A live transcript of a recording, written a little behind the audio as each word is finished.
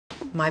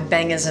My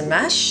bangers and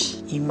mash,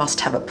 you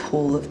must have a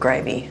pool of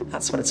gravy.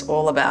 That's what it's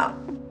all about.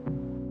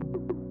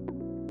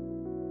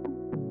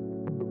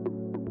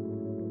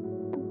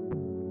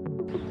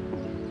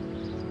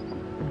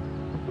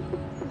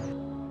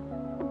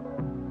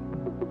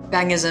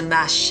 Bangers and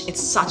mash,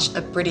 it's such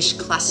a British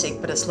classic,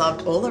 but it's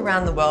loved all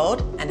around the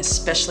world and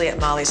especially at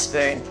Marley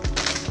Spoon.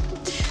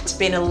 It's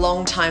been a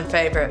long time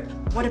favourite.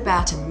 What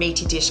about a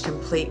meaty dish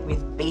complete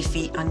with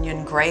beefy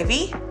onion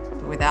gravy,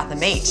 but without the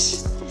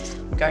meat?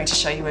 I'm going to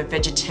show you a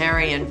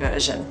vegetarian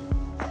version.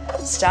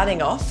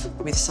 Starting off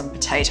with some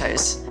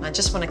potatoes. I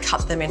just want to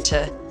cut them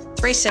into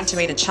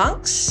 3cm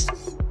chunks,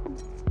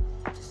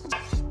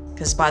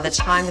 because by the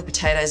time the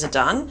potatoes are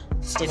done,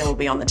 dinner will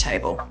be on the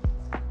table.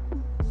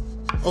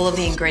 All of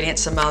the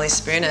ingredients at Marley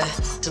Spoon are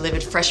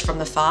delivered fresh from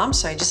the farm,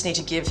 so you just need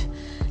to give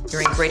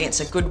your ingredients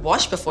a good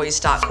wash before you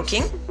start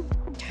cooking.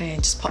 Okay,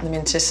 just pop them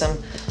into some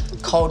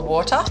cold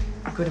water,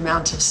 a good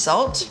amount of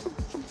salt.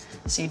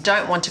 So you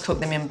don't want to cook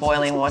them in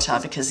boiling water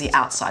because the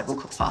outside will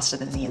cook faster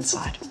than the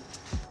inside.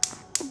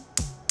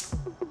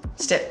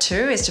 Step 2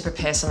 is to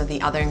prepare some of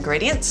the other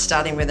ingredients,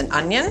 starting with an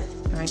onion.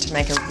 I'm going to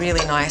make a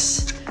really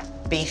nice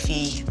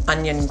beefy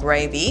onion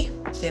gravy.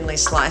 Thinly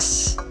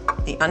slice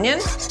the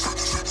onion.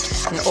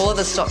 And all of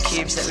the stock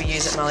cubes that we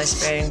use at Marley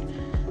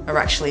Spoon are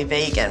actually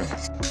vegan.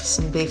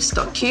 Some beef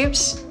stock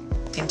cubes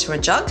into a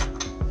jug.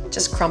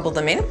 Just crumble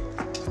them in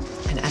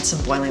and add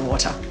some boiling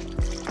water.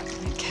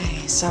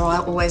 Okay, so I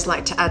always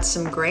like to add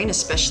some green,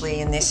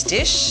 especially in this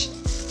dish.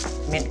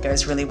 Mint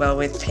goes really well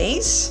with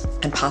peas,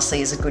 and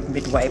parsley is a good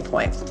midway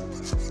point.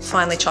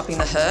 Finally chopping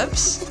the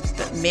herbs,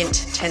 but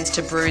mint tends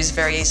to bruise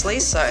very easily,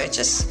 so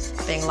just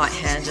being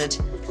light-handed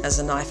as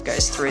the knife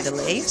goes through the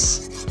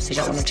leaves. So you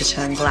don't want them to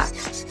turn black.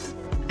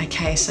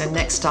 Okay, so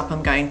next up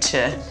I'm going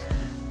to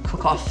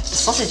cook off the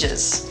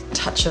sausages. A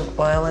touch of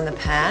oil in the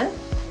pan.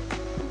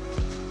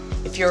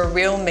 If you're a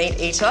real meat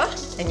eater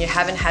and you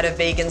haven't had a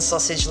vegan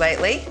sausage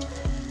lately,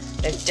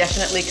 they've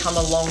definitely come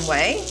a long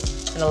way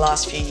in the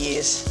last few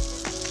years.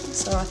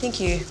 So I think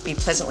you'd be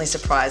pleasantly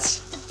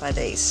surprised by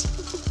these.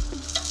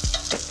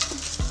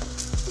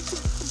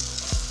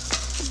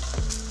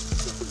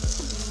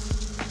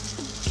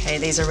 Okay,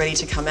 these are ready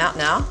to come out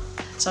now.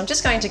 So I'm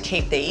just going to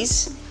keep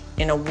these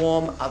in a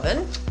warm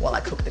oven while I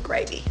cook the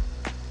gravy.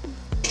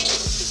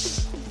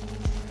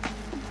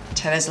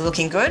 Potatoes are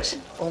looking good,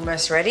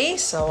 almost ready,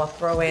 so I'll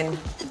throw in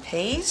the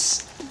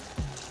peas.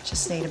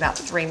 Just need about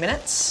 3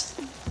 minutes.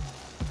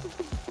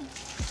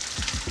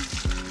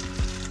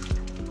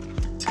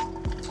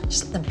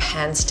 Just let them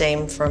pan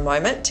steam for a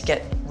moment to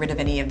get rid of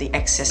any of the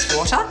excess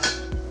water.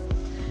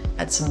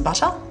 Add some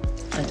butter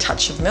and a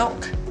touch of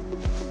milk.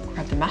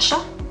 Grab the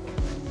masher.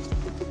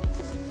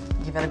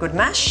 Give it a good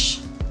mash.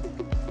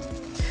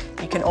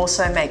 You can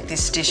also make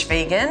this dish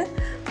vegan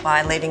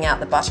by leaving out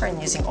the butter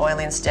and using oil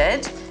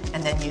instead,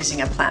 and then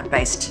using a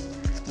plant-based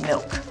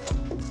milk.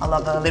 I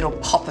love a little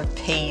pop of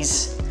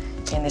peas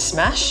in this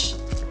mash.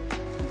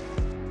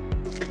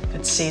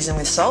 Good season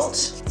with salt.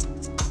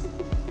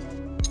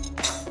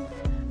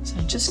 So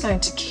I'm just going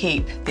to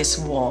keep this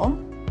warm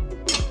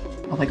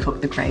while we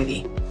cook the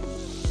gravy.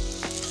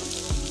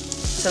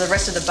 So the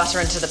rest of the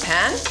butter into the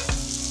pan,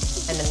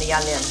 and then the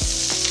onion.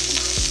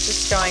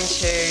 Just going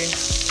to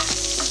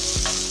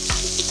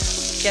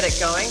get it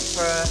going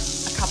for a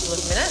couple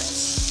of minutes.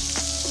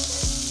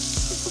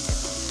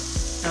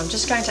 And I'm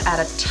just going to add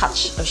a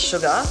touch of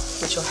sugar,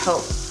 which will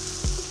help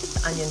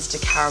the onions to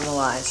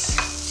caramelise.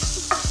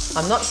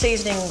 I'm not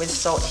seasoning with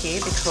salt here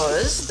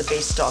because the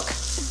beef stock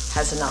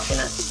has enough in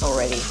it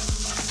already.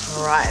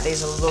 All right,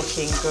 these are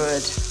looking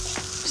good.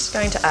 Just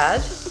going to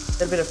add a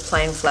little bit of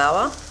plain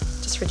flour,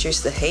 just reduce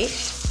the heat.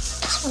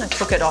 Just want to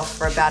cook it off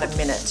for about a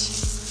minute.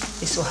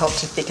 This will help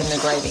to thicken the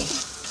gravy.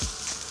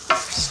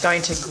 Just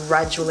going to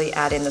gradually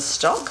add in the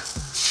stock.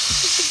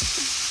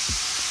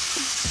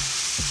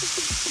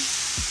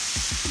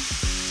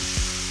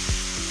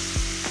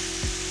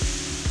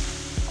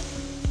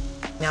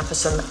 Now for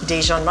some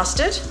Dijon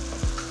mustard.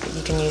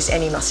 You can use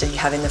any mustard you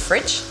have in the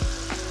fridge.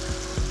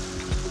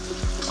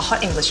 A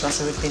hot English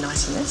mustard would be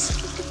nice in this.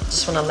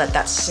 Just want to let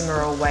that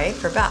simmer away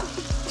for about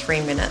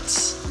 3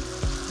 minutes.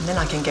 And then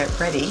I can get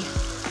ready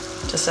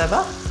to serve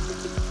up.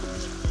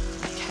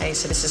 Okay,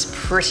 so this is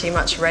pretty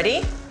much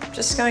ready. I'm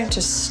just going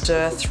to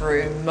stir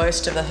through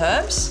most of the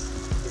herbs,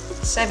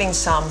 saving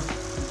some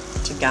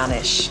to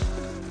garnish.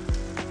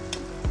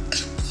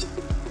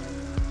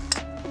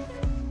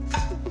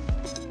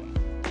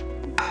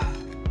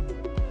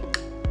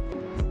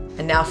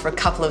 And now for a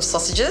couple of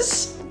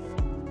sausages.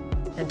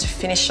 And to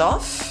finish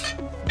off,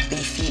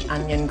 beefy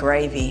onion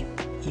gravy.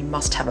 You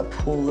must have a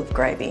pool of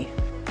gravy.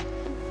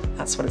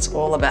 That's what it's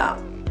all about.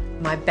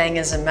 My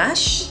bangers and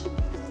mash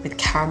with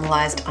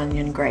caramelised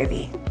onion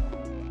gravy.